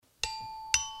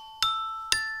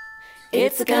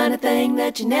It's the kind of thing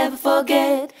that you never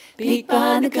forget. Peek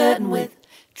behind the curtain with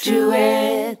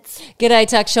Truettes. G'day,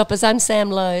 Tuck Shoppers. I'm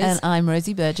Sam Lowe's. And I'm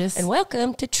Rosie Burgess. And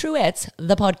welcome to Truettes,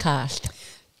 the podcast.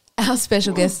 Our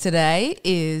special guest today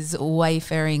is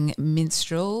wayfaring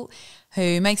minstrel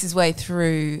who makes his way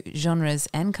through genres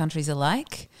and countries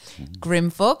alike. Grim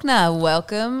Faulkner.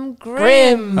 Welcome,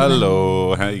 Grim.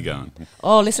 Hello, how you going?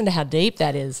 Oh, listen to how deep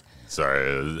that is.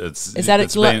 Sorry,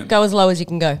 Go as low as you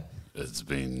can go? It's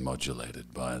been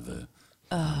modulated by the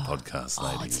podcast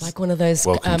ladies. It's like one of those...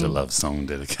 Welcome to Love Song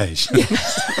Dedication.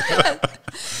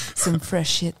 Some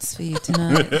fresh hits for you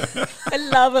tonight. I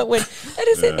love it when...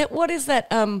 What is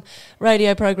that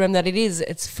radio program that it is?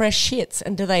 It's Fresh Hits.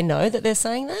 And do they know that they're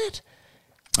saying that?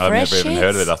 I've Fresh never even heard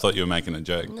of hits? it. I thought you were making a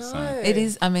joke. No. So It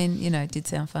is, I mean, it did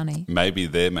sound funny. maybe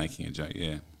they're making a joke,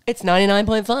 yeah. It's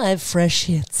 99.5 Fresh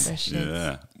Hits.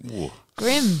 Yeah. Ooh.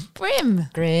 Grim.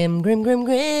 Grim.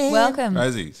 Welcome.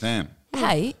 Rosie, Sam.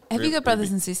 Hey, have you got brothers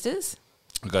Ruby. and sisters?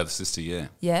 I got a sister, yeah.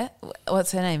 Yeah.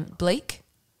 What's her name? Bleak?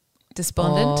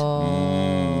 Despondent?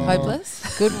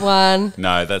 Hopeless? Good one.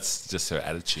 No, that's just her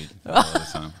attitude all the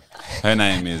time. Her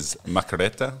name is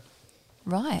Macareta.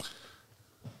 Right.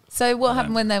 So what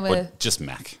happened when they were Well, just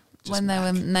Mac. Just when they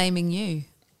were naming you?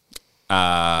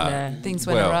 Things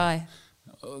went well, awry.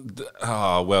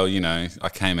 Oh, well, I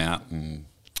came out and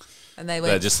And they they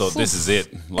went, just thought, this is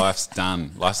it. Life's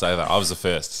done. Life's over. I was the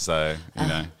first, so,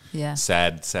 yeah.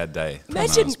 sad day when I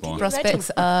Imagine- was born. Prospects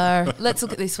are, let's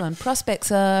look at this one.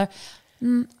 Prospects are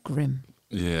grim.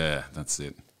 Yeah, that's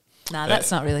it. No, that's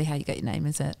not really how you got your name,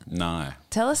 is it? No.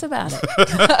 Tell us about it.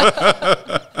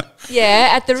 Yeah,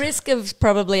 at the risk of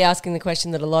probably asking the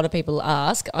question that a lot of people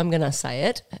ask, I'm going to say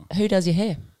it. Who does your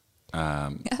hair?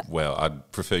 Well,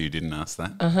 I'd prefer you didn't ask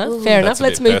that. Fair enough. That's a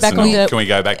Let's bit move back personal. on the... Can we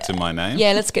go back to my name?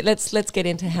 Yeah, let's get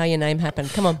into how your name happened.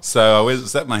 Come on. So I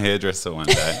was at my hairdresser one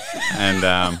day, and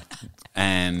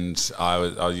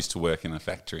I used to work in a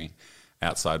factory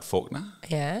outside Faulkner.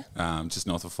 Yeah. Just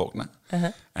north of Faulkner,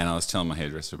 and I was telling my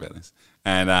hairdresser about this,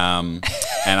 and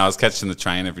I was catching the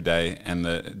train every day.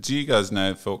 And do you guys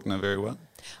know Faulkner very well?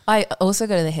 I also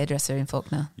go to the hairdresser in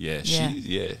Faulkner. Yeah, I she's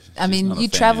mean, not a you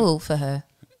fan. travel for her.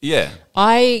 Yeah,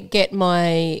 I get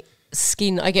my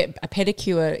skin... I get a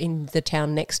pedicure in the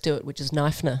town next to it, which is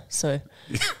Knifener. So,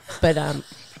 but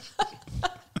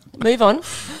move on.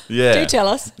 yeah. Do tell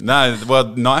us. No, well,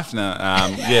 Knifener,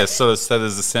 yeah, so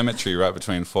there's a cemetery right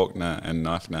between Faulkner and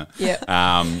Knifener,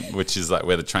 which is like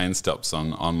where the train stops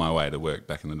on my way to work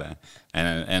back in the day.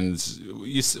 And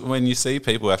when you see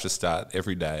people have to start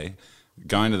every day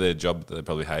going to their job that they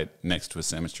probably hate next to a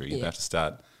cemetery, they have to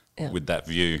start with that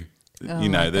view.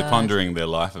 my They're God. pondering their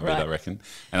life a bit, Right. I reckon.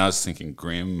 And I was thinking,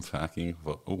 grim fucking,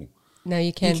 No,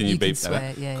 you can. can you beep swear,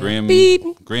 that? yeah. Grim,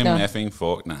 Beep. grim No. effing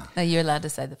Faulkner. No, you're allowed to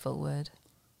say the full word.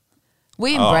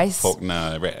 We Oh, embrace...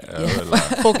 Faulkner.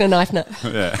 Faulkner Knifener.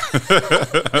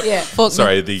 Yeah. Faulkner,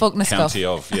 Sorry, the Faulkner county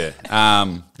of,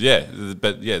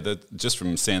 just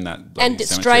from seeing that bloody And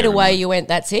cemetery straight every away morning. you went,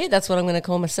 that's it? That's what I'm going to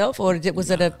call myself? Or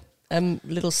was it a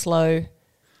little slow...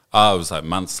 Oh, it was like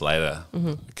months later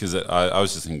Mm-hmm. because I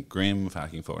was just in Grim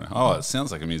fucking Faulkner. Oh, it sounds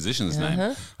like a musician's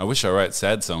name. I wish I wrote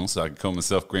sad songs so I could call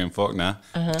myself Grim Faulkner.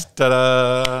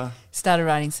 Ta-da! Started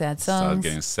writing sad songs. Started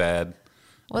getting sad.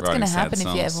 What's going to writing sad happen if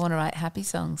you songs. ever want to write happy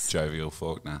songs? Jovial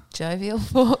Faulkner. Jovial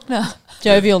Faulkner.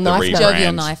 Jovial The Knifener. rebrand.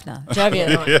 Jovial Knifener. Jovial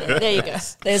Knifener. There you go.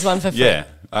 There's one for free. Yeah.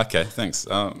 Okay, thanks.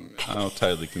 I'll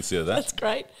totally consider that. That's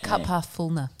great. Cup half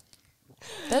fullner.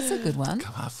 That's a good one.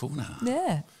 Faulkner.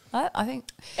 Yeah. I think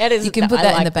It is, you can put I that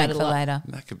in like the bank that a for lot. later.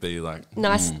 That could be like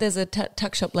Nice. There's a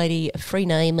tuck shop lady, a free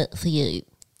name for you.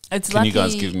 It's Can lucky. you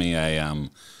guys give me a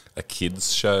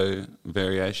kids show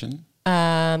variation?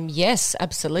 Yes, If I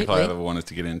absolutely. ever wanted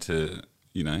to get into,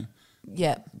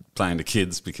 Yeah. playing to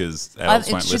kids because adults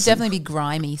It won't should listen. definitely be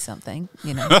grimy something,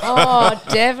 Oh,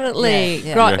 definitely. Yeah,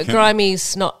 yeah. You reckon? Grimy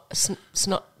snot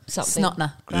something.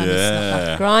 Snotner. Grimy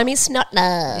Yeah. Grimy snotner.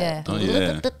 Yeah. Oh,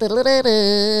 yeah.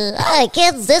 Hi,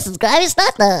 kids, this is Gravy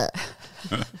Snotner.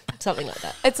 Something like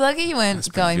that. It's lucky you weren't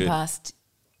pretty going good. past,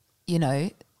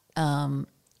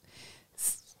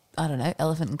 I don't know,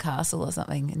 Elephant and Castle or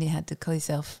something, and you had to call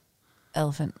yourself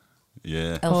Elephant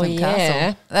Yeah. Elephant yeah.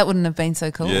 Castle. That wouldn't have been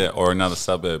so cool. Yeah, or another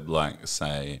suburb like,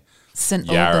 say, St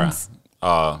Yarra.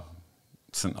 Albans.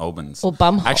 St Albans. Or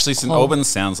Bumhole. Actually, St Albans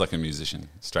sounds like a musician,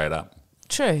 straight up.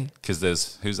 True.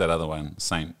 Because who's that other one?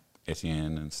 St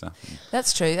Etienne and stuff.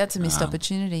 That's true. That's a missed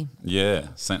opportunity. Yeah,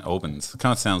 St Albans.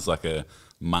 Kind of sounds like a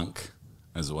monk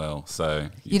as well. So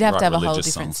You'd have to write have a whole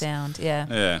religious different songs. sound. Yeah.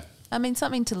 Yeah. I mean,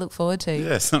 something to look forward to.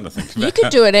 Yeah, something to think about. You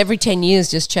could do it every 10 years,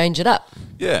 just change it up.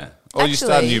 Yeah. Or you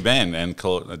start a Actually- new band and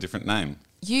call it a different name.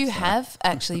 You have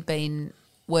actually been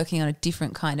working on a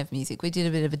different kind of music. We did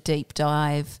a bit of a deep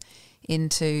dive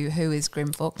into who is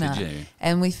Grim Faulkner. Did you?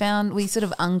 And we sort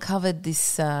of uncovered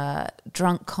this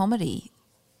drunk comedy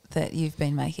that you've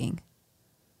been making.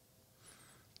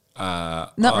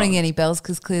 Not ringing any bells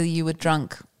because clearly you were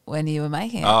drunk when you were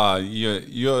making it.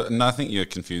 No, I think you're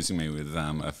confusing me with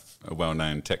a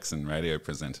well-known Texan radio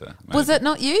presenter. Maybe. Was it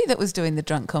not you that was doing the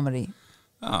drunk comedy?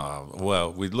 Oh,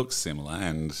 well, we look similar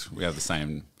and we have the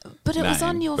same But it was name,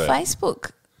 on your but-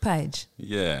 Facebook page.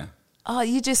 Yeah. Oh,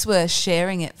 you just were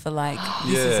sharing it for like,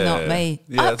 this is not me.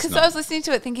 Yeah, it's Because not. I was listening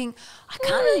to it thinking, I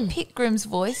can't really pick Grim's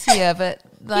voice here, but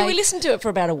like... Yeah, we listened to it for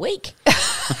about a week.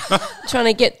 Trying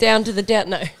to get down to the doubt.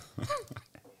 No.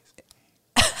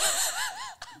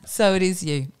 So it is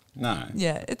you. No.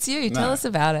 Yeah, it's you. Tell No. us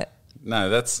about it.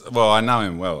 No, I know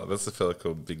him well. That's a fella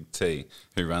called Big T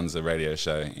who runs a radio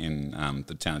show in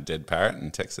the town of Dead Parrot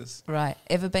in Texas. Right.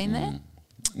 Ever been there?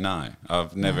 No,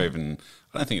 I've never even...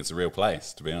 I don't think it's a real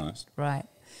place, to be honest. Right.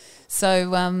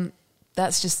 So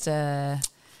that's just a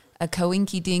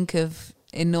coinky-dink of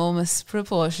enormous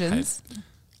proportions. Hey,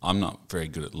 I'm not very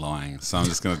good at lying, so I'm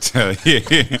just going to tell you,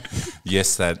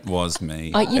 yes, that was me.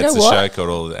 You it's know a what? show called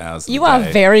All the Hours of You the are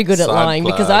Day. very good at Side lying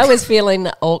because plug. I was feeling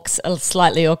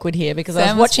slightly awkward here because I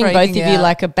Sam was was watching both of freaking you out.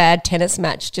 like a bad tennis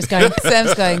match, just going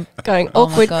Sam's going, awkward. Oh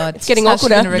my God. It's getting How's she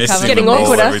awkwarder. gonna recover It's from getting this?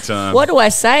 awkwarder. Every time. What do I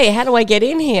say? How do I get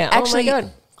in here? Actually, oh my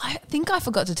God. I think I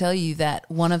forgot to tell you that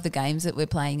one of the games that we're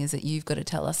playing is that you've got to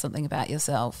tell us something about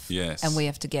yourself. Yes. And we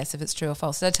have to guess if it's true or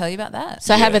false. Did I tell you about that?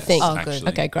 So have a Yes, think. Oh, good. actually.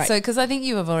 Okay, great. So, because I think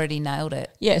you have already nailed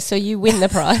it. Yeah, so you win the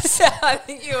prize. I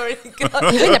think you already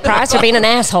got You win the prize for being an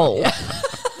asshole.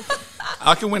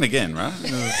 I can win again, right?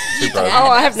 Too broke.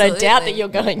 Oh, I have no Absolutely. doubt that you're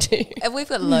going to. And we've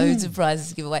got loads of prizes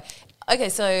to give away. Okay,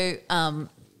 so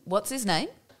what's his name?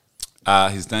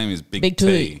 His name is Big Big T.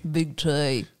 T. Big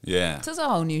T. Yeah. So it's a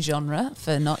whole new genre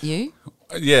for not you.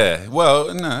 Yeah.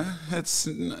 Well, no, it's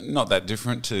not that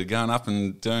different to going up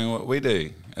and doing what we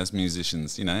do as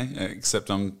musicians,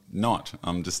 except I'm not.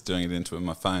 I'm just doing it into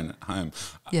my phone at home.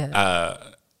 Yeah.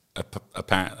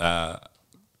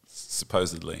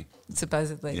 Supposedly.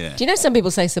 Supposedly. Yeah. Do you know some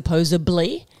people say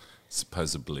supposedly?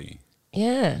 Supposedly.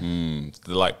 Yeah.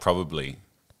 They're like probably.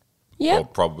 Yeah.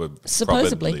 Or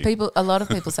Supposedly. probably. A lot of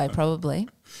people say probably.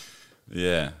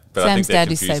 Yeah. But I think Sam's they're dad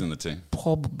used to say confusing the two.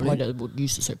 Probably. My dad would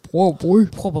used to say probably.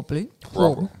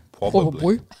 Probably.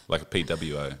 Probably. Like a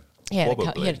PWO. Yeah,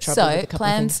 Probably. he had trouble So with a couple of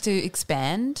plans things. to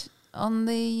expand on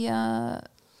the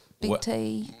Big What-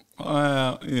 T.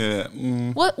 Well, yeah.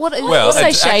 What What Well, you say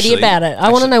it's shady actually- about it? I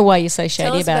want to know why you say Tell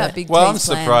shady us about about it. Big Well, I'm T's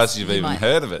plans. surprised you've You even might-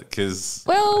 heard of it because I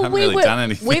Well, haven't really done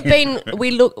anything.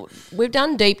 we've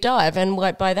done deep dive, and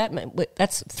by that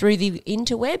that's through the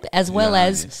interweb as well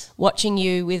as Yes. watching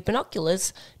you with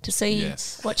binoculars to see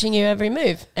Yes. watching your every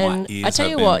move. And ears I tell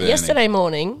have you been what, burning. yesterday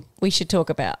morning we should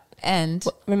talk about. And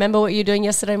Remember what you were doing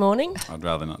yesterday morning? I'd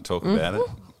rather not talk about it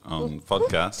on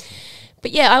podcast.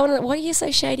 But yeah, I want to. Why are you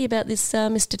so shady about this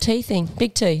Mr. T thing?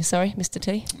 Big T, sorry, Mr.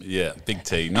 T. Yeah, Big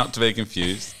T. Not to be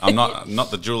confused. I'm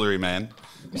not the jewellery man.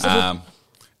 But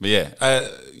yeah.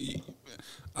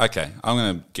 Okay, I'm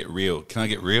going to get real. Can I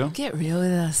get real? get real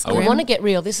with us. I Grim. want to get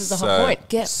real. This is the whole point.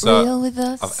 Get real with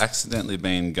us. I've accidentally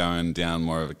been going down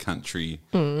more of a country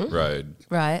road,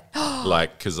 Right.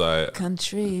 like because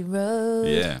Country road.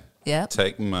 yeah. Yep.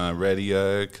 Take my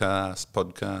radio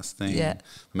podcast thing. Yeah.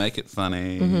 Make it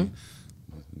funny.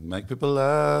 Make people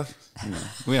laugh.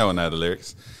 We all know the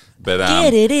lyrics. But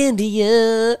Get it into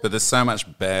you. but there's so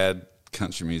much bad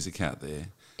country music out there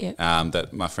Yeah.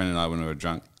 that my friend and I, when we were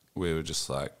drunk, we were just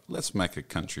like, let's make a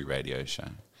country radio show.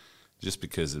 Just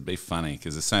because it'd be funny,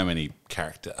 because there's so many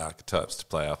character archetypes to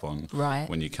play up on Right.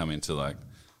 when you come into like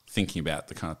thinking about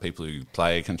the kind of people who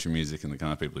play country music and the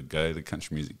kind of people who go to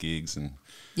country music gigs. And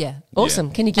Yeah. Awesome.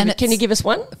 Yeah. Can you give And it, can you it's- give us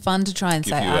one? Fun to try and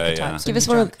Give say you a, archetypes. Give when us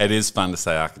you're one of- drunk. it is fun to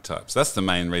say archetypes. That's the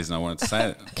main reason I wanted to say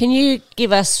it. Can you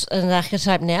give us an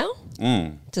archetype now?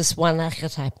 Just one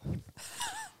archetype.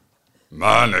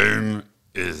 My name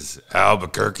is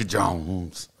Albuquerque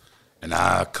Jones, and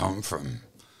I come from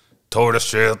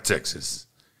Tortoiseshell, Texas,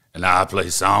 and I play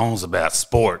songs about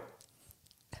sport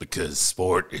because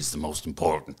sport is the most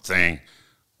important thing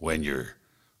when you're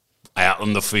out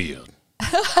in the field.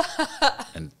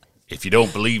 And if you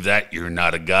don't believe that, you're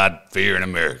not a God-fearing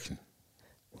American.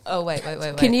 Oh, wait.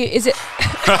 Can you? Is it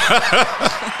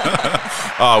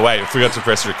Oh, wait, I forgot to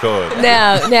press record.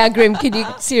 now, Grim? Can you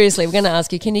seriously? We're going to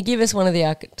ask you. Can you give us one of the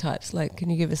archetypes? Like, can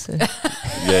you give us a?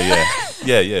 Yeah.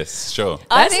 Yes, sure.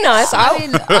 That's nice.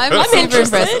 I'm super interested.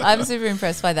 impressed. I'm super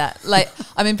impressed by that. Like,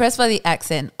 I'm impressed by the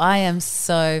accent. I am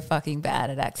so fucking bad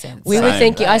at accents. We were Same.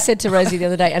 thinking, I said to Rosie the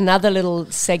other day, another little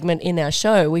segment in our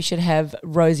show, we should have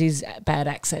Rosie's bad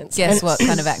accents. Guess And- what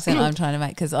kind of accent I'm trying to make?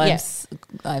 Because I'm, Yeah.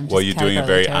 I'm just Well, you're doing a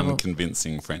very terrible.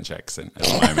 unconvincing French accent at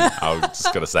the moment. I've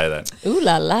just got to say that. Ooh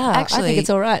la la. Actually, I think it's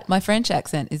all right. My French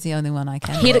accent is the only one I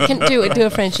can. Hit it, can do a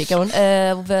Frenchie. Go on.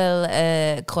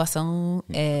 Croissant,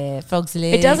 frogs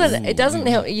legs. It doesn't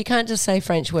help. You can't just say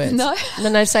French words. No.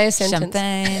 No, say a sentence.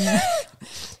 Champagne.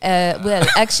 Well,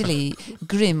 actually,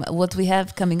 Grim, what we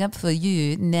have coming up for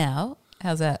you now,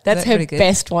 how's that? That's Is that her pretty good?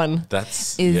 best one.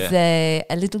 That's Is yeah.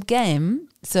 a little game.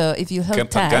 So if you hold Game-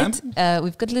 tight,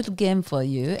 we've got a little game for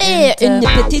you. Une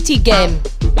petite game.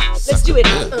 Let's do it.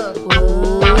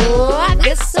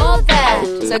 This or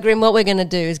that. So, Grim, what we're going to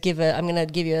do is I'm going to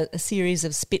give you a series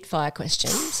of Spitfire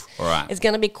questions. All right. It's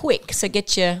going to be quick, so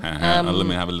get your Let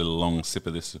me have a little long sip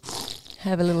of this.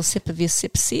 have a little sip of your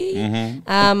sipsy. Mm-hmm.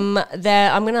 I'm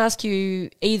going to ask you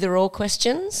either or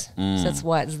questions. So that's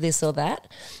why it's this or that.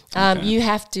 Okay. You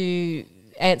have to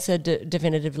answer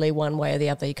definitively one way or the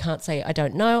other. You can't say, I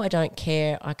don't know, I don't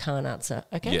care, I can't answer.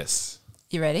 Okay? Yes,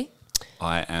 You ready?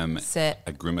 I am Set.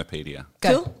 a Grimopedia.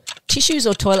 Go. Cool. Tissues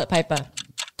or toilet paper?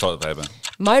 Toilet paper.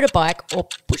 Motorbike or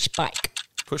push bike?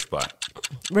 Push bike.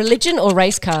 Religion or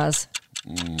race cars?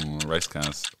 Race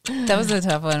cars. That was a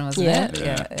tough one, wasn't Yeah. it?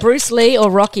 Yeah. Bruce Lee or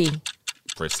Rocky?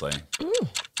 Bruce Lee.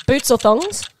 Boots or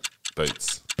thongs?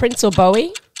 Boots. Prince or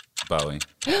Bowie? Bowie.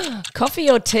 Coffee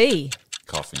or tea?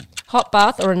 Coffee. Hot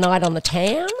bath or a night on the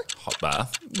town? Hot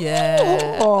bath.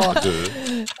 Yeah. Or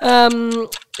Duh.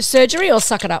 surgery or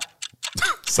suck it up?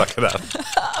 Suck it up.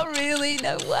 Oh, really?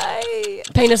 No way.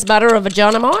 Penis butter or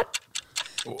Vegemite?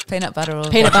 Peanut butter or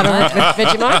Peanut butter or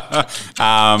Vegemite?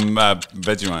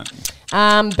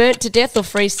 Vegemite. Burnt to death or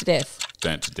freeze to death?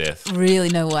 Burnt to death. Really?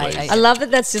 No way. Please. I love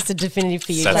that that's just a definitive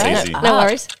for you. That's Claire. easy. No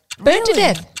worries. Burnt to Really?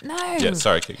 death. No. Yeah,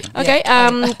 sorry, kick it. Okay,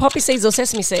 poppy seeds or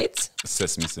sesame seeds?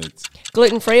 Sesame seeds.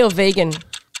 Gluten-free or vegan?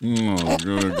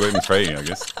 Gluten free, I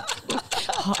guess.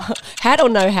 Hat or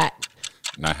no hat?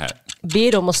 No hat.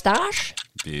 Beard or moustache?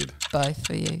 Beard. Both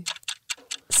for you.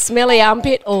 Smelly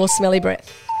armpit or smelly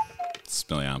breath?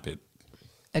 Smelly armpit.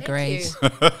 Agreed. you.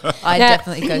 I Now-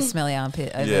 definitely go smelly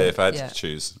armpit over. Yeah, if I had to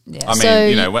choose. Yeah. I mean, So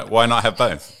you know, why not have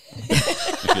both?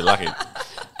 If you're lucky.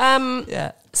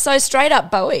 Yeah. So straight up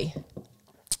Bowie.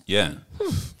 Yeah.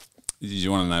 Did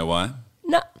you want to know why?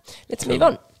 No, let's move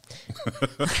on.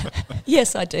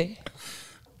 Yes, I do.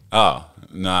 Oh,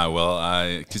 no.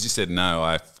 Well, because you said no,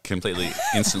 I completely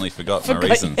instantly forgot my Forgot,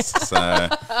 reasons. So,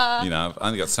 I've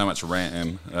only got so much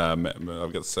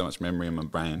I've got so much memory in my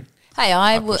brain. Hey,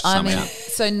 I I pushed mean, some out.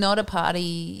 so not a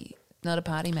party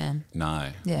man, No,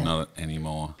 Yeah. not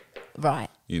anymore. right?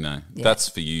 That's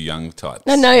for you young types.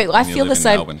 No, when I you feel live the in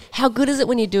same. Melbourne. How good is it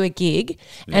when you do a gig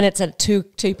and it's at 2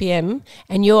 p.m.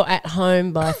 and you're at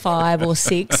home by 5 or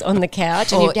 6 on the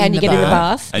couch and Or you in the get in the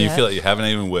bath. bath? And you Yeah. feel like you haven't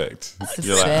even worked.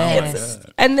 You're like, oh my best.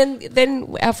 God. And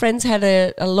then our friends had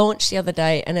a launch the other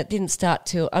day and it didn't start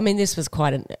till, I mean, this was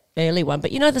quite an early one,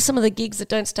 but there's some of the gigs that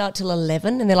don't start till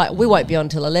 11 and they're like, we won't be on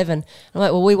till 11. I'm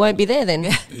like, well, we won't be there then.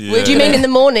 Yeah. Do you mean in the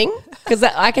morning? Because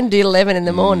I can do 11 in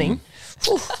the morning.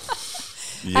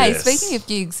 Hey, Yes. speaking of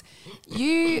gigs,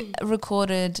 you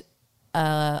recorded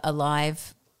a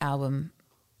live album.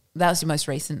 That was your most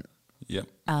recent Yep.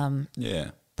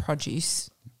 Yeah.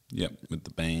 produce. Yep. With the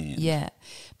band. Yeah.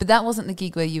 But that wasn't the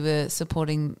gig where you were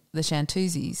supporting the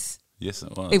Shantuzis. Yes,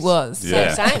 it was. It was.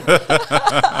 Yeah. Same.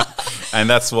 And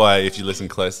that's why, if you listen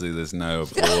closely, there's no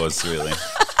applause, really.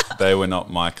 They were not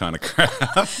my kind of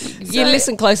crowd. You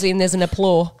listen closely and there's an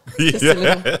applause. Just a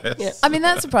little. Yeah. I mean,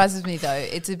 that surprises me, though.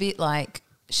 It's a bit like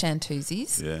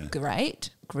Shantuzis. Yeah. Great.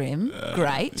 Grim.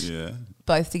 Great. Yeah.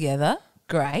 Both together.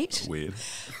 Great. Weird.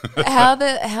 How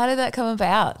did that come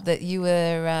about that you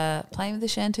were playing with the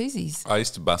Shantuzis? I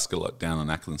used to busk a lot down on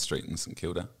Ackland Street in St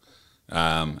Kilda.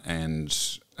 And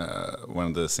one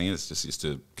of the singers just used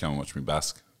to come and watch me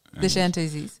busk. The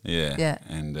Shantuzis. Yeah. Yeah.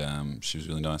 And she was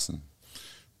really nice and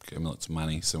gave me lots of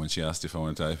money. So when she asked if I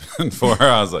wanted to open for her,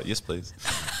 I was like, yes, please.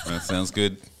 That sounds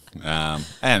good.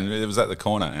 And it was at the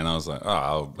corner, and I was like,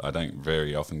 I don't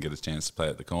very often get a chance to play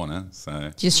at the corner.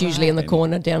 So Just usually in the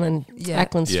corner down in Yeah.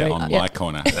 Ackland Street. yeah, on my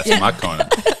corner. That's my corner.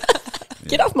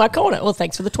 Get off my corner. Well,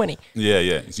 thanks for the 20.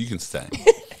 Yeah. So you can stay.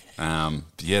 But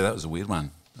yeah, that was a weird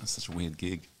one. That's such a weird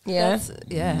gig. Yeah.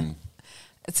 Yeah.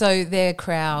 So their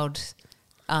crowd,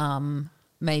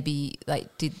 maybe like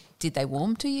did they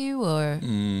warm to you or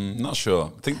Not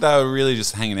sure. I think they were really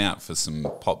just hanging out for some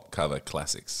pop cover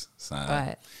classics. So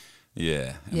right?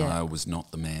 Yeah, and Yeah. I was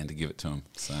not the man to give it to him.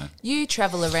 So You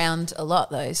travel around a lot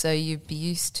though, so you'd be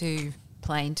used to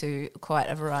playing to quite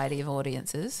a variety of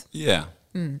audiences. yeah,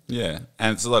 yeah,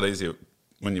 and it's a lot easier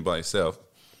when you're by yourself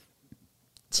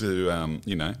to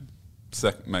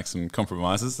make some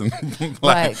compromises and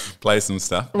play some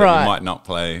stuff that Right. you might not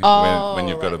play when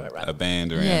you've got a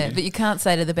band around Yeah, you. but you can't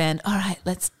say to the band, "All right,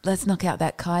 let's knock out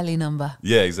that Kylie number."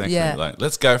 Yeah, exactly. Yeah. Like,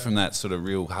 let's go from that sort of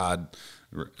real hard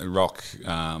rock,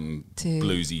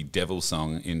 bluesy devil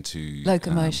song into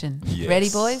Locomotion. yes. Ready,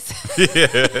 boys?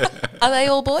 Are they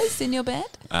all boys in your band?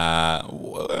 I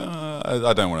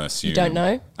don't want to assume. You don't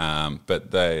know?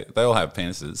 But they all have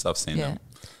penises. I've seen Yeah. them.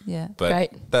 Yeah. But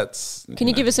Great. that's. Can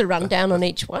you give us a rundown on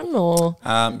each one, or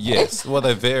Yes. Well,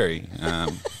 they vary,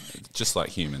 just like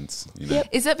humans. You know. Yep.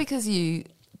 Is that because you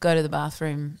go to the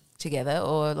bathroom together,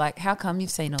 or like how come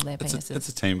you've seen all their It's penises?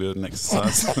 a team building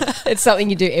exercise. it's something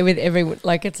you do with every,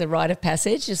 like it's a rite of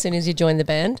passage as soon as you join the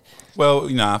band? Well,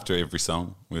 after every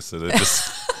song, we sort of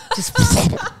Just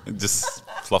just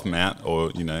flop them out,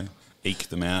 or eke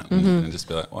them out, and just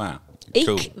be like, wow, eke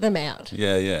cool. them out.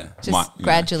 Yeah, yeah. Just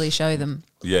gradually show them.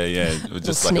 Yeah, yeah.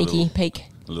 Just like Sneaky a peek.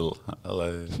 little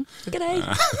hello. G'day.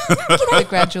 The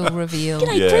gradual reveal.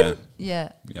 Yeah.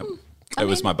 Yeah. Yep. It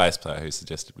was my bass player who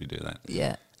suggested we do that.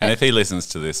 Yeah. And if he listens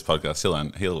to this podcast,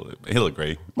 he'll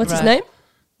agree. What's his Right.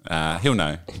 name? He'll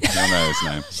know. He'll know his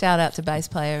name. Shout out to bass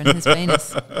player and his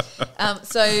penis.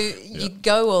 So you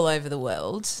go all over the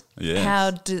world. Yes.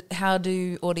 How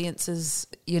do audiences,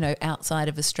 outside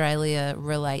of Australia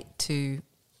relate to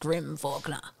Grim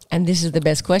Faulkner? And this is the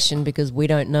best question because we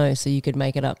don't know, so you could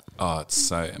make it up. Oh, it's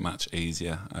so much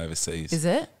easier overseas. Is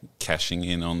it? Cashing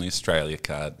in on the Australia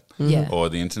card Yeah. or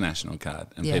the international card.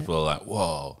 And Yeah. people are like,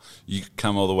 whoa, you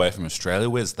come all the way from Australia?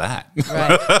 Where's that?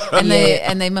 Right.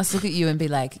 And they must look at you and be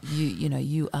like,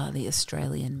 you are the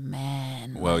Australian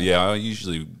man. Well, yeah, I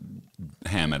usually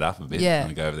ham it up a bit Yeah.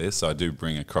 when I go over there. So I do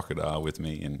bring a crocodile with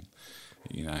me and,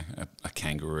 a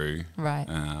kangaroo. Right.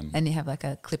 Um, And you have like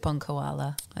a clip-on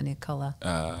koala on your collar.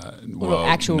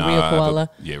 actual real koala?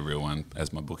 Real one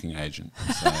as my booking agent.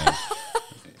 So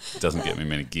it doesn't get me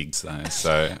many gigs though.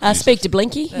 So Speak to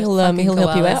Blinky. He'll help you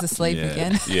Koala's out. asleep yeah,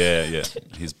 again. yeah.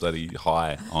 He's bloody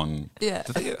high on. Yeah.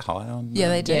 Do they get high on? Yeah,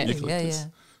 they do. eucalyptus?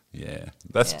 Yeah.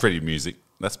 That's Yeah. pretty music.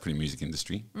 That's pretty music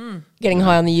industry. Getting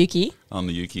high on the Yuki. On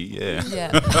the Yuki, yeah.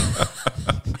 Yeah.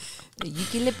 The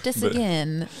eucalyptus But-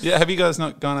 again. Yeah, have you guys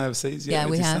not gone overseas yet? Yeah,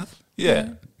 with we your have. stuff? Yeah.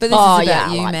 But this is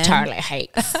about you, I man. totally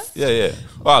hate. Yeah.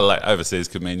 Well, like overseas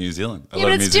could mean New Zealand. A Yeah, lot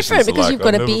but of it's musicians different are because like, you've got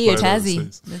 "I've a never beard." played Tassie.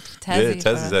 overseas." Tassie Yeah, for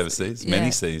Tassie's us. overseas. Yeah.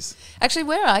 Many seas. Actually,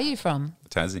 where are you from?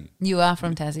 Tassie. You are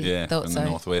from Tassie. Yeah, Thought from so. the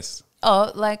northwest.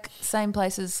 Oh, like same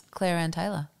place as Claire Ann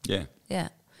Taylor. Yeah. Yeah.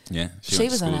 Yeah. She went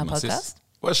to was on school our with my sis. podcast.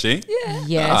 Was she? Yeah.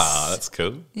 Yes. Ah, that's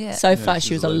cool. Yeah. So far, she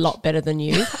she's was a a ledge. lot better than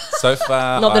you. So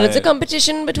far, Not that it's a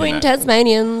competition between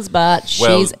Tasmanians, but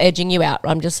Well- she's edging you out.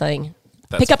 I'm just saying.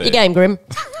 That's Pick up your fair. game, Grim.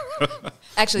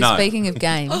 Actually, No. speaking of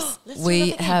games,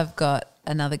 we have got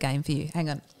another game for you. Hang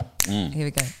on. Mm. Here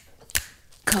we go.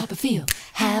 Copperfield,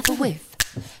 have a whiff.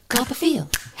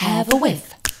 Copperfield, have a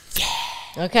whiff.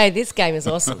 Okay, this game is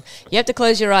awesome. You have to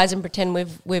close your eyes and pretend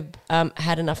we've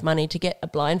had enough money to get a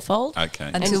blindfold.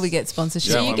 Okay. Until we get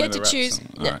sponsorship. So Yeah, you I'm get in to the rap choose. song.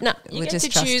 No, Alright. no, you We'll get just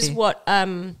to trust choose you. what.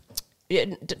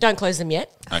 Don't close them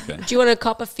yet. Okay. Do you want to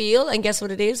cop a feel and guess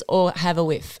what it is, or have a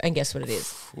whiff and guess what it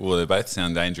is? Well, they both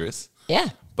sound dangerous, Yeah.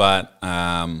 but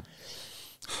I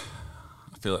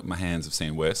feel like my hands have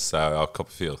seen worse, so I'll cop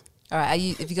a feel. All right.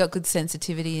 Have you got good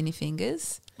sensitivity in your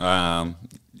fingers? doubt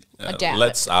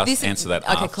Let's This- answer that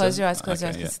Okay, after. close your eyes. Close your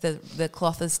Okay, eyes because the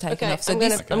cloth is taken Okay. off. So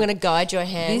I'm gonna guide your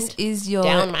hand. this is your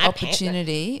down my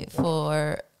opportunity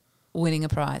for winning a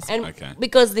prize. And Okay.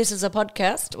 because this is a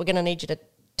podcast, we're going to need you to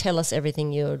tell us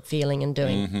everything you're feeling and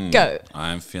doing. Mm-hmm. Go.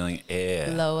 I'm feeling air.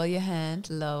 Lower your hand.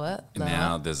 Lower.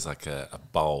 Now there's like a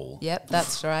bowl. Yep,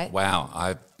 that's right. Wow,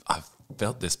 I've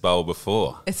felt this bowl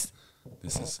before. It's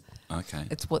This is okay.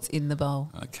 what's in the bowl.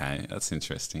 Okay, that's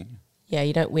interesting. Yeah,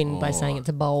 you don't win by saying it's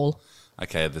a bowl.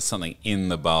 Okay, there's something in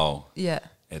the bowl. Yeah.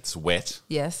 It's wet.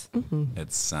 Yes.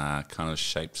 It's kind of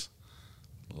shaped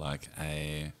like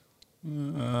a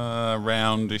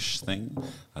roundish thing.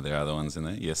 Are there other ones in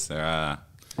there? Yes, there are.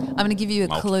 I'm going to give you a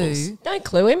Multiples. clue. Don't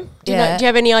clue him. Do, Yeah. do you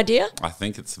have any idea? I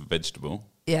think it's a vegetable.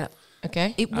 Yeah.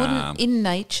 Okay. It wouldn't in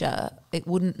nature. It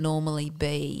wouldn't normally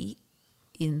be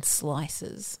in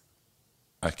slices.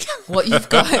 Okay. what you've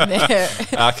got there.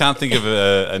 I can't think of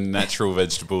a natural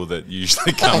vegetable that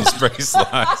usually comes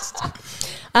pre-sliced.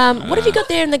 What have you got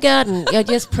there in the garden?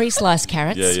 Just pre-sliced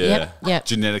carrots. Yeah. Yep.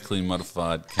 Genetically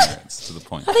modified carrots to the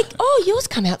point. I think, yours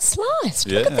come out sliced.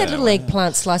 Look at that little Yeah,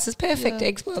 eggplant slices. Perfect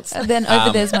eggplant slices. And then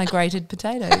over there's my grated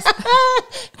potatoes.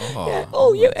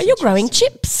 You're growing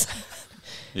chips.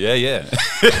 Yeah.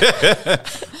 They're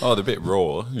a bit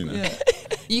raw, you know. Yeah.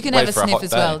 You can Wait have a for a sniff hot as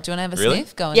day. well. Do you want to have a Really?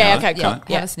 sniff? Go on. Yeah, Have okay, a- cool. Have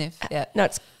Yeah. a sniff. Yeah. No,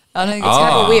 it's I don't think have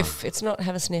Ah. a whiff. It's not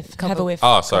have a sniff. Have a whiff.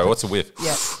 Oh, sorry, what's a whiff?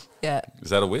 Yeah. Is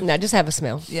that a whiff? No, just have a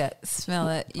smell. Yeah. Smell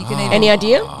it. You can even, Any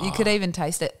idea? You could even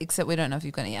taste it, except we don't know if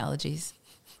you've got any allergies.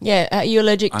 Yeah, are you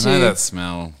allergic I to? know that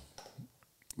smell.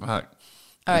 Fuck.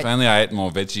 All If right. only I ate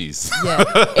more veggies.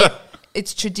 Yeah.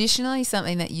 It's traditionally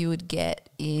something that you would get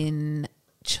in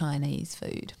Chinese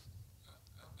food.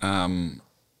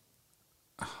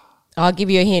 I'll give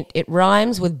you a hint. It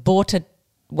rhymes with Borta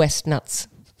West nuts.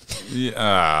 Yeah,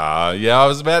 I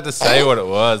was about to say what it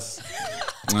was.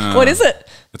 What is it?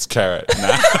 It's carrot.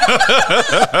 Nah.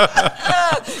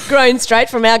 Grown straight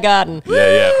from our garden.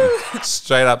 Yeah.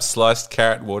 Straight up sliced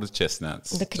carrot water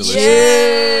chestnuts. Look at Delicious.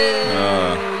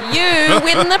 You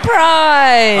win the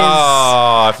prize.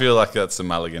 Oh, I feel like that's a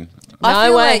mulligan. I No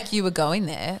feel way. like you were going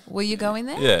there. Were you going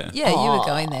there? Yeah. Yeah, you were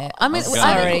going there. I mean,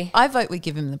 Sorry. I vote we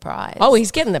give him the prize. Oh,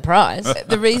 he's getting the prize.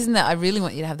 The reason that I really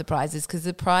want you to have the prize is because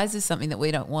the prize is something that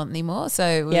we don't want anymore.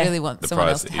 So we Yeah. really want The someone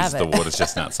else prize to have is it. the water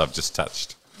chestnuts I've just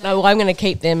touched. No, I'm going to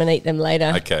keep them and eat them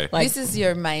later. Okay. Like, This is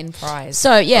your main prize.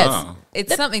 so, yes. Oh.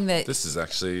 It's something that This is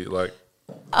actually like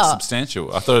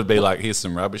substantial. I thought it'd be like, here's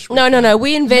some rubbish. No.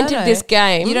 We invented No. this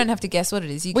game. You don't have to guess what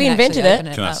it is. You We can actually invented it.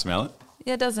 open Can I up. smell it?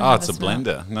 Yeah, it doesn't. Oh, have it's a smell.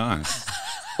 blender. Nice.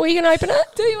 Are you going to open it?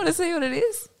 Do you want to see what it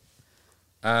is?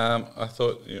 I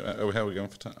thought, how are we going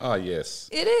for time? Oh, yes.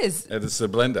 It is. It's a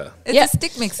blender. It's Yeah. a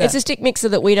stick mixer. It's a stick mixer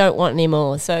that we don't want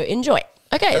anymore. So enjoy.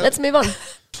 Okay, let's move on.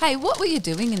 Hey, what were you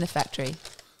doing in the factory?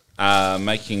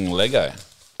 Making Lego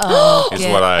Oh, is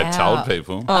get what I out. told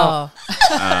people. Oh.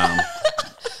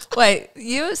 Wait,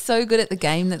 you're so good at the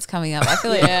game that's coming up. I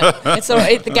feel like It's all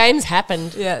right. The game's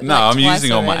happened. yeah. No, like I'm twice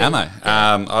using all my already.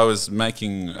 ammo. I was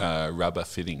making rubber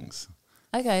fittings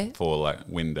Okay. for like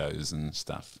windows and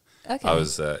stuff. Okay. I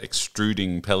was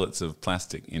extruding pellets of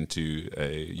plastic into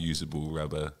a usable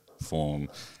rubber form,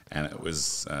 and it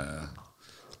was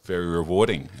very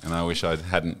rewarding. And I wish I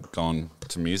hadn't gone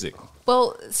to music.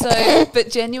 Well, but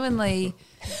genuinely,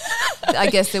 I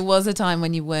guess there was a time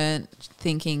when you weren't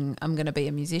thinking, I'm going to be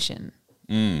a musician.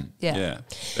 Yeah.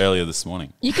 Earlier this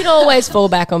morning. You can always fall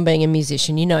back on being a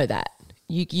musician. You know that.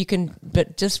 You can,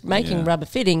 but just making Yeah. rubber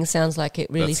fittings sounds like it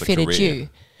really That's a fitted career. you.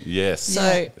 Yes. So,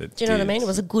 it do you know what I did. mean? It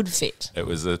was a good fit. It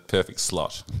was a perfect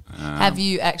slot. Have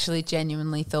you actually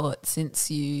genuinely thought since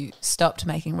you stopped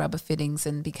making rubber fittings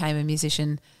and became a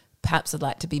musician, perhaps I'd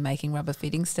like to be making rubber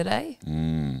fittings today?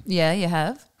 Yeah, you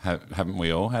have. Haven't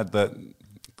we all had that?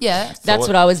 Yeah. That's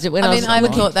what I was doing. I mean, I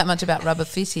haven't thought that much about rubber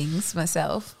fittings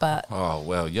myself, but Oh,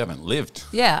 well, you haven't lived.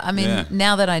 yeah, I mean, Yeah.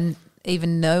 now that I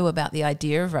even know about the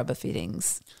idea of rubber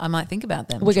fittings, I might think about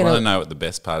them. We're Do you want to gonna. know what the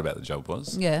best part about the job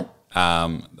was? Yeah.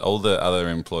 All the other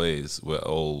employees were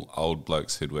all old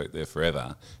blokes who'd worked there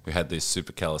forever, who had these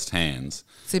super calloused hands.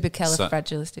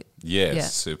 Supercalifragilistic. Yes, Yeah.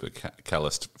 super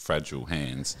calloused, fragile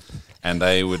hands. And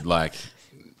they would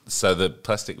so the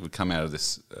plastic would come out of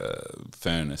this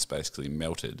furnace, basically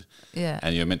melted. Yeah.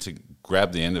 And you're meant to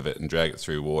grab the end of it and drag it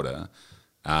through water,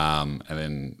 and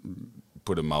then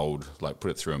put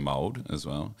it through a mold as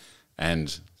well.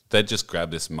 And they'd just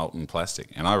grab this molten plastic.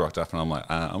 And I rocked up and I'm like,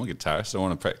 I'm a guitarist.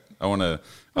 I've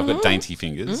got dainty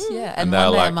fingers. Yeah, and they one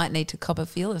were day I like, might need to cop a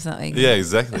feel of something. yeah,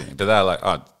 exactly. But they're like,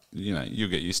 you'll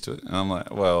get used to it. And I'm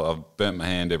like, well, I've burnt my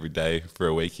hand every day for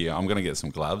a week here. I'm going to get some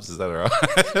gloves. Is that all right?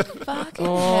 Fucking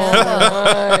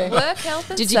hell. Work health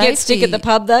and Did you get stick at the safety.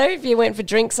 pub though? If you went for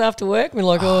drinks after work, we're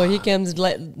like, here comes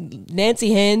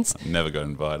Nancy hands. Never got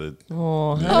invited.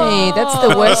 Oh, honey, that's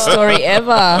the worst story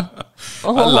ever. I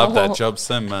love that job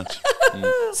so much.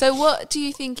 So what do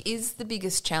you think is the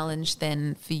biggest challenge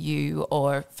then for you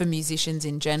or for musicians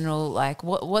in general? Like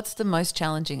what's the most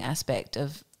challenging aspect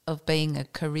of being a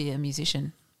career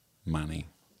musician? Money.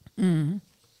 Did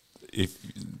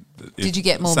you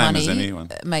get more same money as anyone?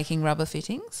 making rubber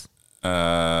fittings?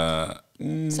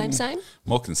 Same.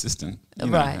 More consistent. You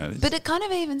know how it Right. is. But it kind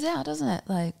of evens out, doesn't it?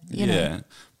 Like, you yeah. know.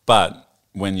 But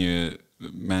when you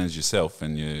manage yourself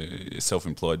and you're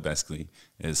self-employed, basically,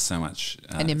 there's so much,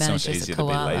 And you so manage much as a easier to be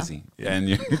koala. lazy. And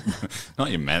you,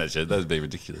 not your manager, that'd be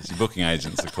ridiculous. Your booking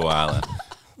agent's a koala,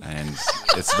 and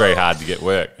it's very hard to get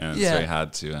work, and it's Yeah. very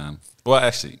hard to. Well,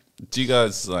 actually, do you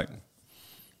guys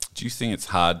do you think it's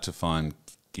hard to find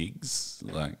gigs?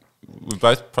 Like, we've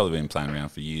both probably been playing around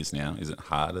for years now. Is it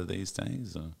harder these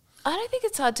days? Or? I don't think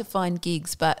it's hard to find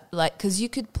gigs, but like, because you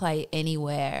could play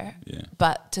anywhere. Yeah.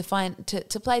 But to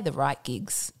play the right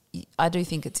gigs, I do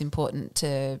think it's important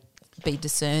to be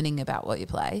discerning about what you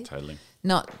play. Totally.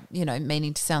 Not,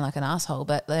 meaning to sound like an asshole,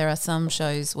 but there are some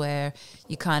shows where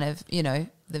you kind of,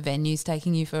 the venue's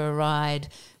taking you for a ride.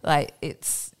 Like,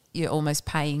 you're almost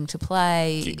paying to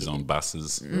play. Gigs on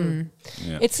buses.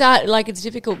 Yeah. It's it's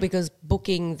difficult because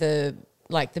booking the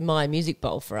My Music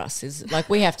Bowl for us is like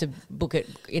we have to book it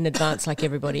in advance like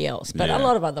everybody else. But Yeah. a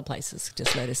lot of other places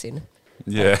just let us in.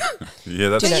 Yeah. Yeah,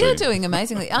 that's So true. you're doing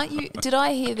amazingly, aren't you? Did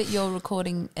I hear that you're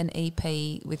recording an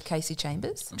EP with Casey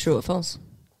Chambers? True or false?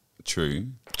 True.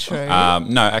 True.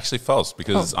 No, actually false,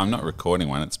 because I'm not recording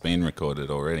one. It's been recorded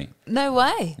already. No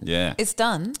way. Yeah. It's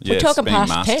done. Yeah, it's talking been past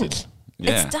mastered. tense.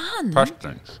 Yeah. It's done. Past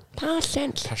tense. Past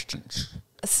tense. Past tense.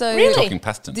 So Really? Talking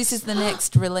past tense. this is the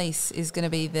next release is going to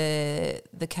be the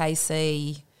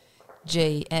KC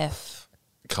GF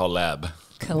Collab.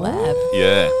 collab.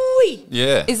 Yeah.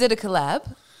 Yeah. Is it a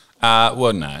collab?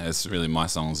 Well, no, it's really my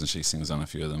songs and she sings on a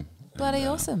few of them. Bloody And,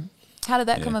 awesome. How did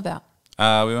that come about? We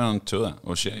went on tour.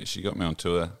 Well, she got me on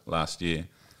tour last year.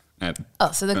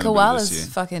 Oh, so the Gonna be this koala's year.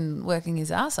 fucking working his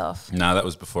ass off. No, that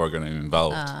was before I got him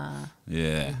involved.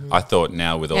 Yeah. I thought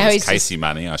now with all Now this he's Casey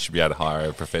money, I should be able to hire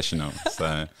a professional.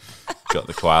 So got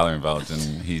the koala involved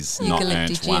and he's not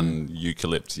Eucalyptus earned Jim. one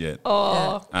eucalypt yet.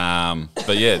 Oh,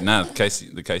 But yeah, no,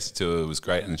 the Casey tour was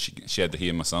great, and she had to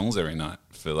hear my songs every night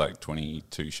for like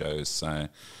 22 shows. So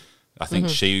I think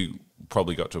she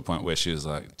probably got to a point where she was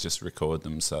like, just record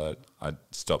them. So I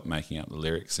stopped making up the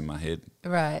lyrics in my head,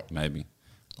 Right. maybe.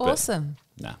 But, Awesome.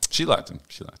 nah, she liked them.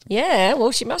 yeah.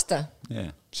 Well, she must have.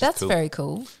 Yeah, she's That's cool. very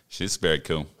cool. She's very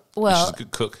cool. Well- she's a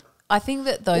good cook. I think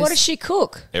that those. What does she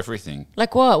cook? Everything.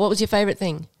 Like what? What was your favourite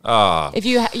thing? Ah, If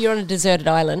you're on a deserted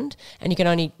island and you can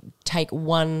only take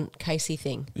one Casey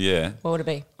thing, yeah. what would it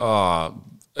be? Oh,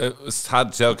 it was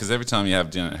hard to tell because every time you have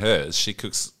dinner at hers, she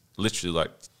cooks literally like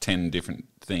 10 different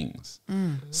things.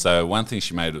 So one thing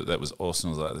she made that was awesome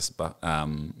was like this,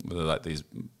 like these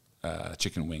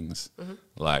chicken wings,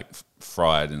 like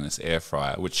fried in this air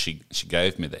fryer, which she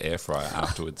gave me the air fryer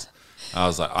afterwards. I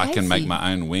was like, I can make Casey.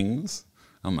 my own wings.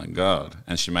 Oh my God.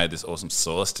 And she made this awesome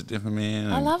sauce to dip them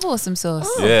in. I love awesome sauce.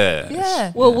 Yeah.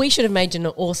 Yeah. Well, we should have made you an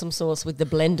awesome sauce with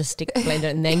the stick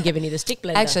blender and then given you the stick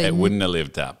blender. Actually, It wouldn't have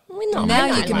lived up. We're not now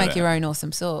making you it can like make your own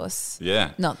awesome sauce.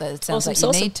 Yeah. Not that it sounds Awesome like you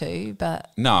sauce. need to, but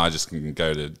No, I just can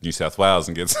go to New South Wales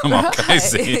and get some off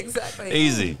Casey. exactly.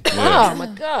 Easy. Yeah. Oh my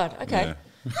God. Okay. Yeah.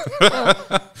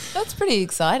 That's pretty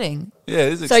exciting. Yeah,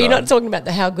 it is So exciting. you're not talking about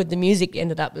how good the music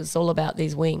ended up. It's all about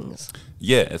these wings.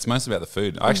 Yeah, it's mostly about the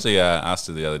food. I actually asked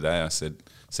her the other day. I sent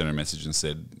her a message and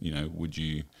said, would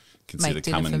you consider Make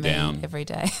dinner for coming me down? every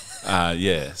day.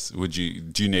 Yes. Do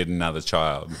you need another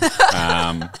child?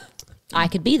 I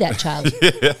could be that child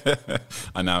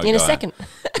I know in a guy. second.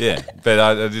 Yeah, but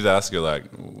I did ask her like,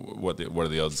 what are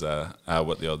the odds are?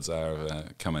 What the odds are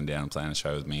of coming down and playing a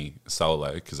show with me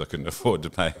solo because I couldn't afford to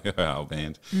pay her whole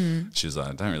band. She was like,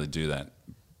 I don't really do that.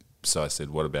 So I said,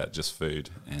 what about just food?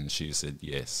 And she said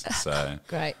yes. So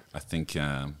Great. I think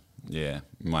we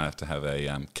might have to have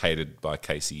a catered by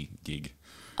Casey gig.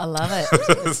 I love it.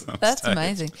 That's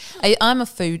amazing.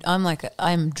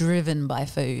 I'm driven by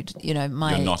food. You're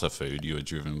not a food. You are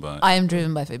driven by. I am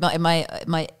driven by food.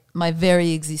 My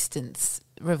very existence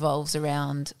revolves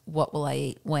around what will I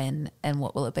eat when and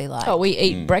what will it be like. Oh, we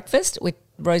eat breakfast.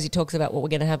 Rosie talks about what we're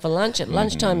going to have for lunch. At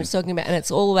lunchtime, it's talking about, and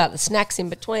it's all about the snacks in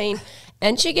between.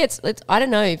 And she gets, I don't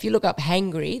know, if you look up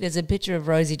hangry, there's a picture of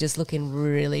Rosie just looking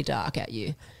really dark at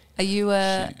you. Are you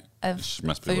She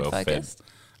must be food well focused?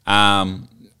 fed.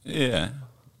 Yeah,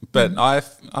 but I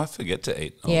forget to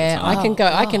eat. All the Yeah, time.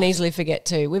 I can easily forget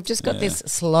too. We've just got this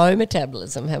slow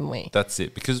metabolism, haven't we? That's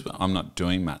it, because I'm not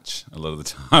doing much a lot of the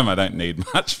time. I don't need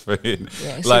much food.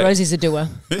 Yeah, so Rosie's a doer.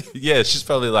 Yeah, she's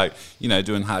probably like,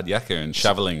 doing hard yakka and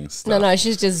shoveling stuff. No,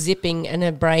 she's just zipping and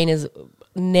her brain is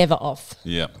never off.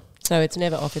 Yeah. So it's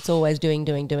never off. It's always doing.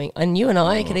 And you and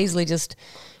I could easily just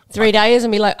 3 days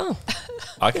and be like, oh,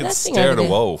 I could that thing stare over at a there.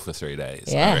 wall for 3 days,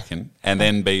 Yeah. I reckon, and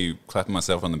then be clapping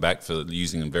myself on the back for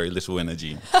using very little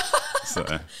energy. So,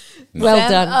 well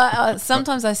Sam, done.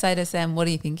 sometimes I say to Sam, "What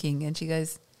are you thinking?" And she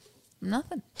goes,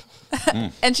 "Nothing."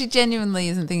 And she genuinely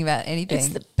isn't thinking about anything. It's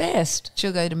the best.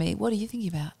 She'll go to me, "What are you thinking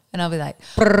about?" And I'll be like,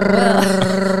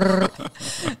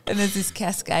 and there's this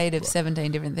cascade of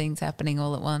 17 different things happening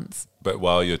all at once. but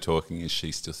while you're talking, is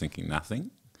she still thinking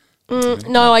nothing?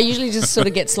 No, I usually just sort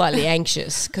of get slightly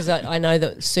anxious because I know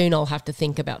that soon I'll have to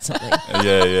think about something.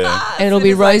 Yeah. And it'll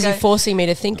be as I Rosie go- forcing me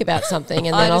to think about something,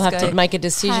 and then I'll have to make a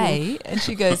decision. Hey, and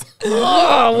she goes,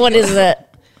 Oh, what is it?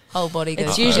 whole body goes.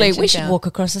 It's usually, crunching we should down. walk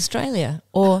across Australia.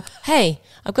 Or, hey,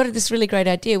 I've got this really great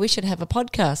idea. We should have a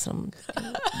podcast.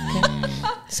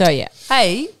 So, yeah.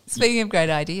 Hey, speaking of great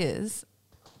ideas,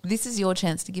 this is your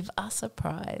chance to give us a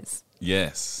prize.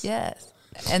 Yes. Yes.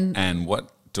 And And what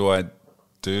do I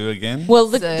do again? Well,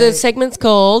 So- the segment's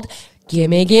called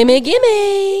Gimme, Gimme,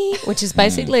 Gimme, which is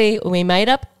basically we made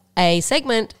up a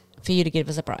segment for you to give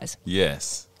us a prize.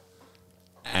 Yes.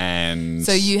 And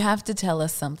so you have to tell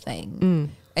us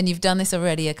something. And you've done this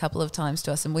already a couple of times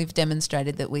to us, and we've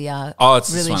demonstrated that we are Oh, it's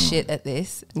this really one. shit at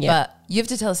this. Yeah. But you have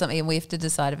to tell us something, and we have to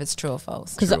decide if it's true or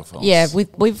false. Because True or false? yeah,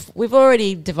 we've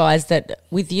already devised that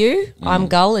with you, I'm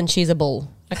gull and she's a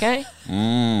bull. Okay, do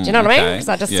you know what I mean? okay. Because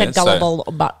I just Yeah, said so- gullible,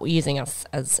 but using us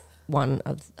as one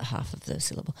of half of the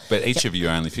syllable. But each of you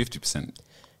are only 50%.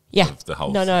 Yeah, Of the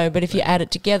whole no, but if you add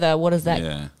it together, what does that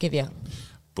Yeah. give you?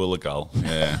 Bullagull.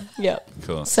 Yeah. Yeah. Of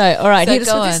course. So, all right, So hit us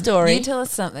go with on. this story. You tell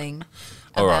us something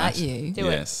All about right. you. Do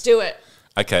Yes. it. Do it.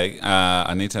 Okay.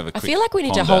 I need to have a I quick feel like we need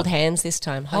to ponder. hold hands this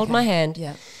time. Hold Okay. my hand.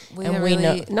 Yeah. We and are we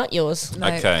know really- not yours. No,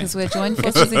 Okay. because we're joined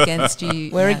forces against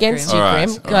you. We're Matt against Grimm. you, All right.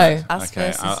 Grim. all Go. right. Us Okay.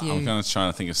 versus you. I'm going to try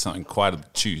to think of something quite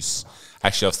obtuse.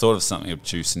 Actually, I've thought of something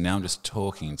obtuse, and now I'm just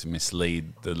talking to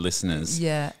mislead the listeners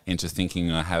Yeah. into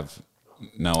thinking I have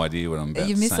no idea what I'm about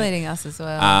You're to say. misleading us as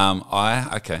well.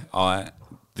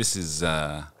 This is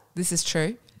this is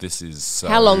true. this is so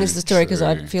How long is the story? Because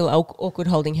I true. feel awkward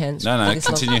holding hands. No, for this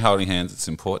long. continue holding hands. It's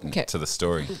important Okay. to the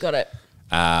story. Got it.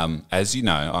 As you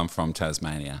know, I'm from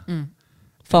Tasmania.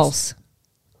 False.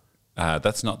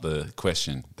 That's not the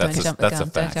question. Don't That's jump the that's a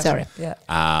gun. Don't fact. jump Sorry. the-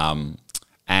 Yeah.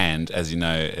 And as you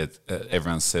know,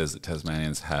 everyone says that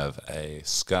Tasmanians have a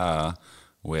scar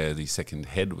where the second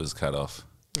head was cut off.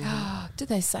 Did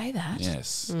they say that?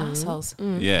 Yes. Assholes.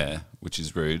 Yeah, which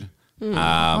is rude.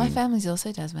 My family's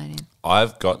also Tasmanian.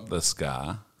 I've got the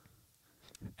scar,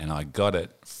 and I got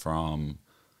it from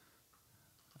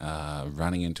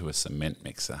running into a cement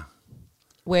mixer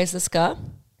Where's the scar?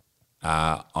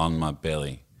 on my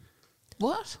belly.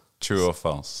 What? True or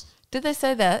false? Did they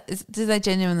say that? Did they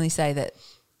genuinely say that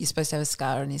you're supposed to have a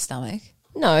scar on your stomach?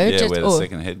 No, Yeah, just where the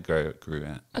second head grew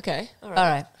out. Okay, all All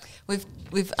right.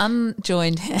 We've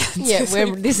unjoined hands. Yeah,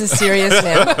 this is serious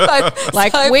now.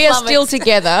 Like So we are still flummoxed.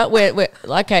 together. We're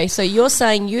okay. So you're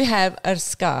saying you have a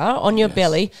scar on your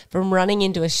belly from running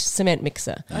into a cement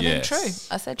mixer. I mean, Yes. true.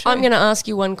 I said true. I'm going to ask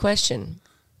you one question.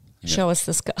 Show us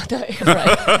the scar. No,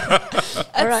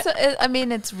 right. It's, I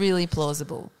mean, it's really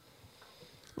plausible.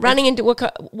 Running into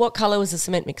what color was the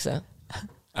cement mixer?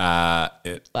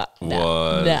 It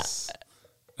was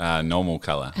normal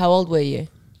color. How old were you?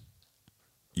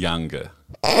 Younger.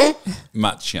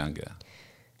 Much younger.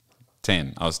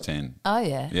 10. I was 10. Oh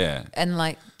yeah. Yeah. And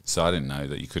like So I didn't know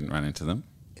that you couldn't run into them.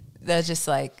 they're just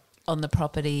like on the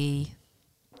property.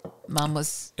 Mum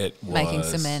was It making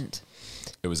was- cement.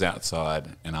 It was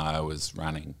outside and I was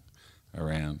running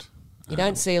around. You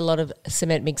don't see a lot of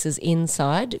cement mixers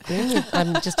inside, Grim.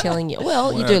 I'm just telling you.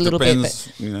 Well, you Well, do a it little bit.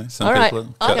 depends, you know, some All right.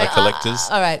 people got Okay. the collectors.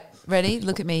 All right, ready?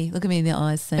 Look at me. Look at me in the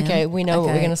eyes, Sam. Okay, we know what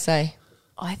we're Okay. going to say.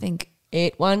 I think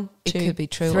One, It two, could be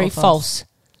true or three, false. false.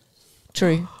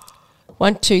 True.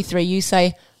 1, 2, 3. You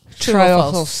say True true or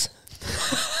or false?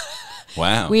 false.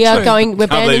 Wow. We are going. We're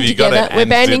Can't believe banding you got together. it We're and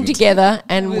banding didn't. together,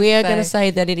 and Would we are going to say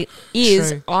say that it is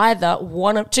true. either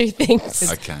one of two things.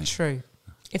 Okay. true.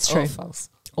 It's Or true. false.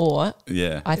 Or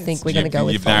Yeah. I think we're going to go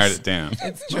with You've false. narrowed it down.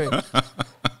 It's true.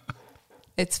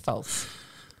 It's false.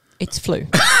 It's flu.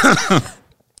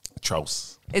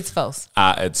 Trolls. It's false.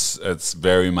 It's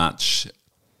very much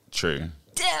true.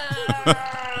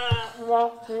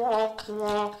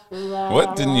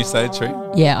 What didn't you say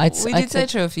true? Yeah, it's. We did say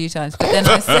true a few times, but then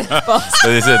I said false. But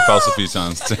they said false a few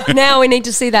times too. Now we need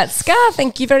to see that scar.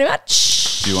 Thank you very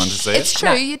much. Do you want to see It's it? true.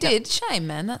 No, You did. Shame,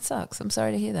 man. That sucks. I'm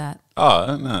sorry to hear that.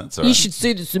 Oh no, it's all right. You should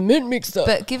see the cement mixer.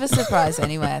 But give us a prize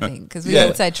anyway, I think, because we Yeah.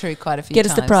 did say true quite a few Get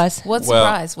times. us the prize. What's Well, the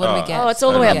prize? What do we get? Oh, it's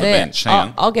all the way on up the there. bench. Hang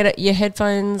on. I'll get it. Your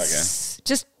headphones.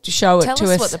 Just to show it Tell to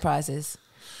us us. what the prize is.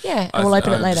 Yeah, and we'll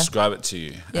open it I'll later. Describe it to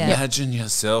you. Yeah. Imagine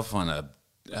yourself on a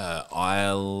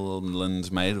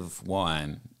island made of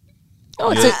wine.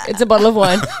 Oh, it's a bottle of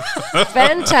wine.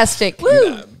 Fantastic.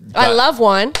 Woo! I love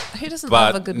wine. Who doesn't love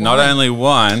a But good not wine? only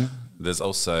wine, there's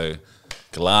also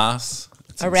glass.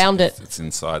 It's Around it. It's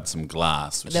inside some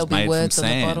glass, which There'll is made be words from on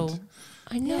the sand. bottle.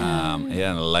 I know. Yeah,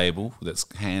 and a label that's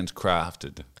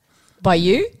handcrafted. By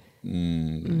you?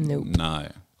 No.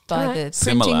 by Right. the printing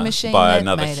Similar machine by that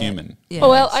another made it. human. Yeah. Oh,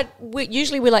 well,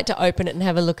 usually we like to open it and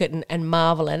have a look at it and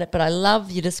marvel at it, but I love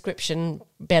your description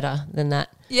better than that.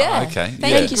 yeah. Oh, okay.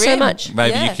 Thank you so Grim. much.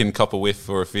 Maybe Yeah. you can cop a whiff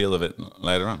or a feel of it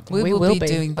later on. We We will will be be.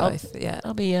 doing I'll- both. Yeah,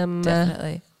 I'll be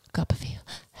definitely. cup of feel.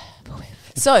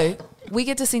 So we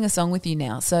get to sing a song with you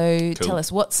now. So Cool. tell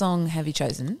us, what song have you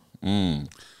chosen?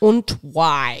 Und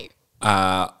why?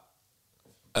 I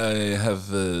have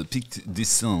picked this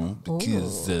song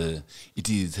because it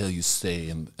is how you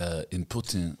say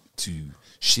important to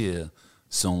share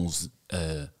songs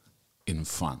in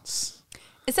France.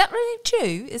 Is that really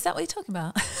true? Is that what you're talking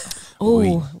about? Oh,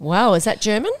 Oui. wow. Is that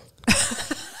German?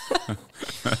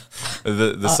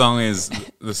 The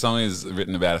song is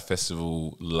written about a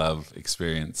festival love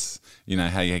experience. You know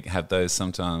how you have those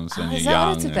sometimes when Oh, you're is that young.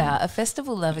 what it's and- about? A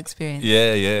festival love experience.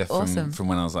 Yeah. Awesome. From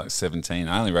when I was like 17.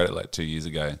 I only wrote it like 2 years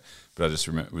ago, but I just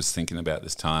was thinking about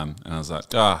this time, and I was like,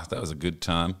 that was a good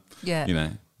time. Yeah. You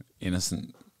know,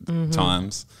 innocent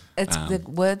times. It's the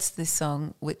words to this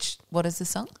song, what is the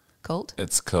song called?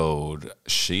 It's called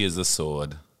 "She Is a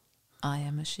Sword." I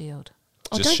Am a Shield.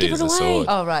 Oh, Just don't she give is it a away. sword.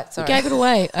 Oh, right. Sorry. Gave it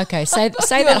away. Okay, say You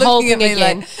that were whole looking at thing me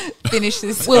again. like, finish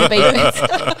this. We'll beat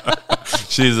it.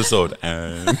 She is a sword.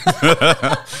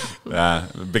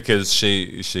 Because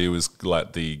she was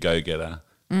like the go-getter,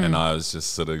 and I was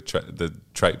just sort of the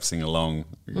traipsing along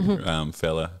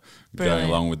fella, Brilliant. going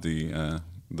along with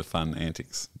the fun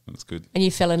antics. It was good. And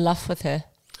you fell in love with her.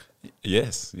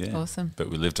 Yes, yeah. Awesome. But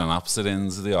we lived on opposite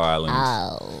ends of the island.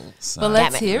 Oh. So Well,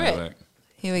 let's Damn it. hear that it. worked.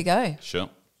 Here we go. Sure.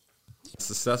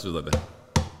 So it starts with like that.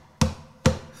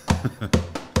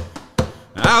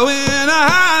 I went a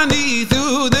honey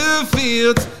through the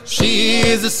fields. She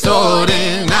is a sword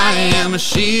and I am a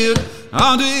shield.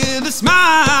 Armed with a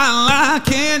smile I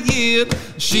can't yield.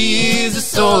 She is a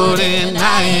sword and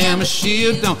I am a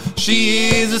shield. No, she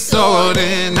is a sword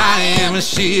and I am a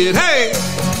shield. Hey!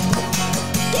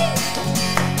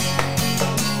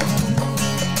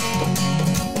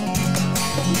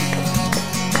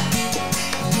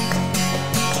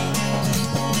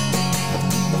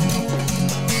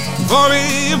 For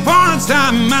upon a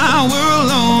time I were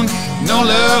alone, no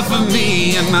love for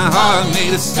me and my heart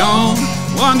made of stone.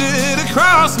 Wandered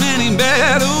across many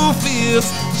battlefields.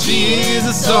 She is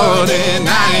a sword and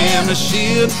I am a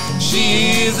shield.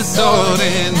 She is a sword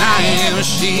and I am a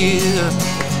shield.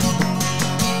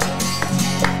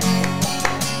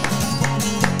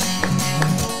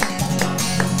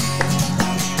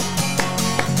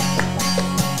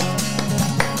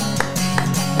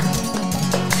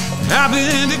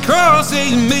 Happened across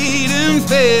a maiden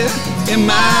fair. In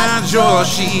my drawer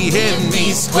she hit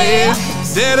me square.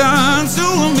 Said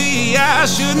unto me I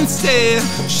shouldn't stare.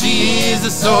 She is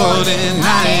a sword and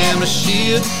I am a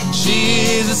shield.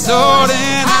 She is a sword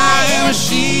and I am a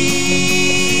shield.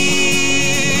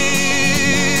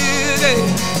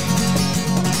 Hey.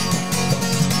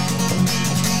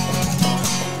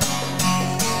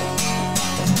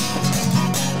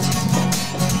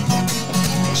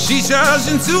 She charged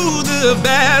into the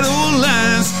battle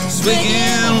lines,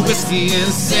 swinging whiskey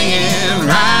and singing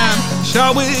rhyme.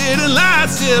 Shot with a light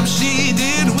step she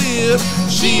did whip.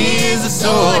 She is a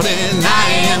sword and I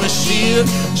am a shield.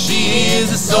 She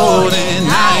is a sword and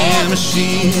I am a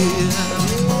shield.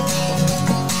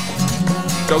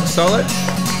 Dog solid?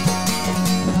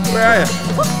 Where are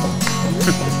you?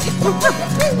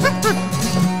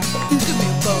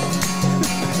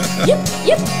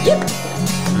 Yep.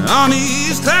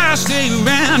 Armies clashed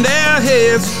around our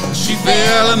heads. She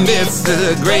fell amidst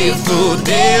the grateful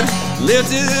dead.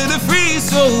 Lifted her free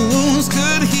so wounds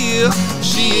could heal.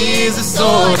 She is a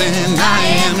sword and I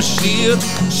am a shield.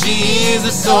 She is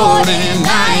a sword and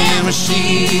I am a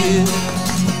shield.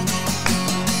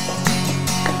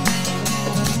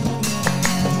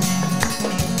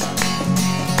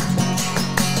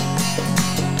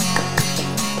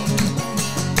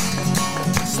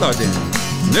 Start down.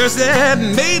 Nurse that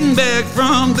maiden back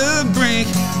from the brink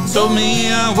told me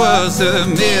I was a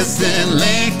missing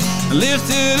link.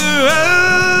 Lifted her up.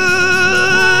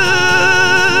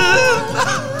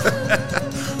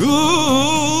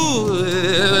 Ooh.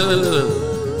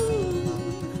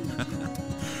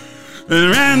 And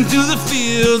ran through the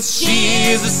fields.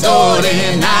 She is a sword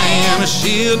and I am a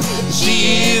shield.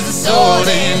 She is a sword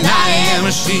and I am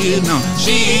a shield. No,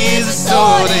 she is a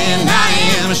sword and I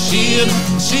am a shield.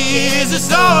 She is a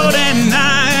sword and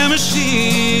I am a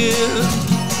shield.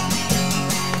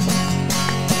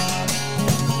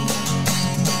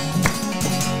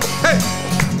 Hey!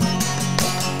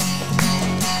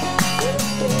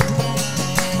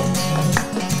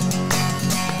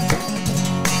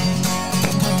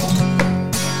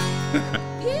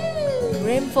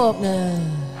 Grim Faulkner.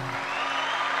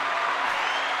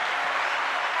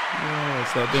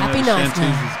 Oh, so Happy Knife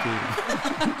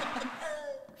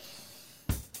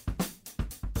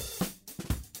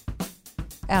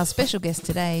Our special guest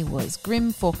today was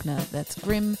Grim Faulkner. That's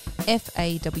Grim,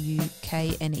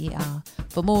 Fawkner.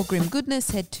 For more grim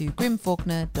goodness, head to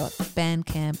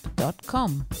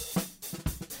grimfaulkner.bandcamp.com.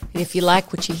 And if you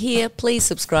like what you hear, please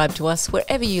subscribe to us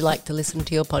wherever you like to listen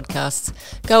to your podcasts.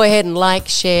 Go ahead and like,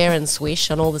 share and swish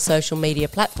on all the social media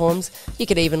platforms. You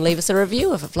could even leave us a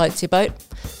review if it floats your boat.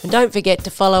 And don't forget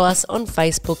to follow us on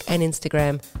Facebook and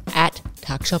Instagram at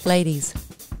Tuckshop Ladies.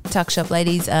 Tuckshop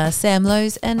Ladies are Sam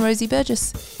Lowe's and Rosie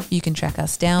Burgess. You can track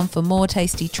us down for more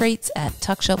tasty treats at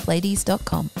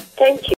tuckshopladies.com. Thank you.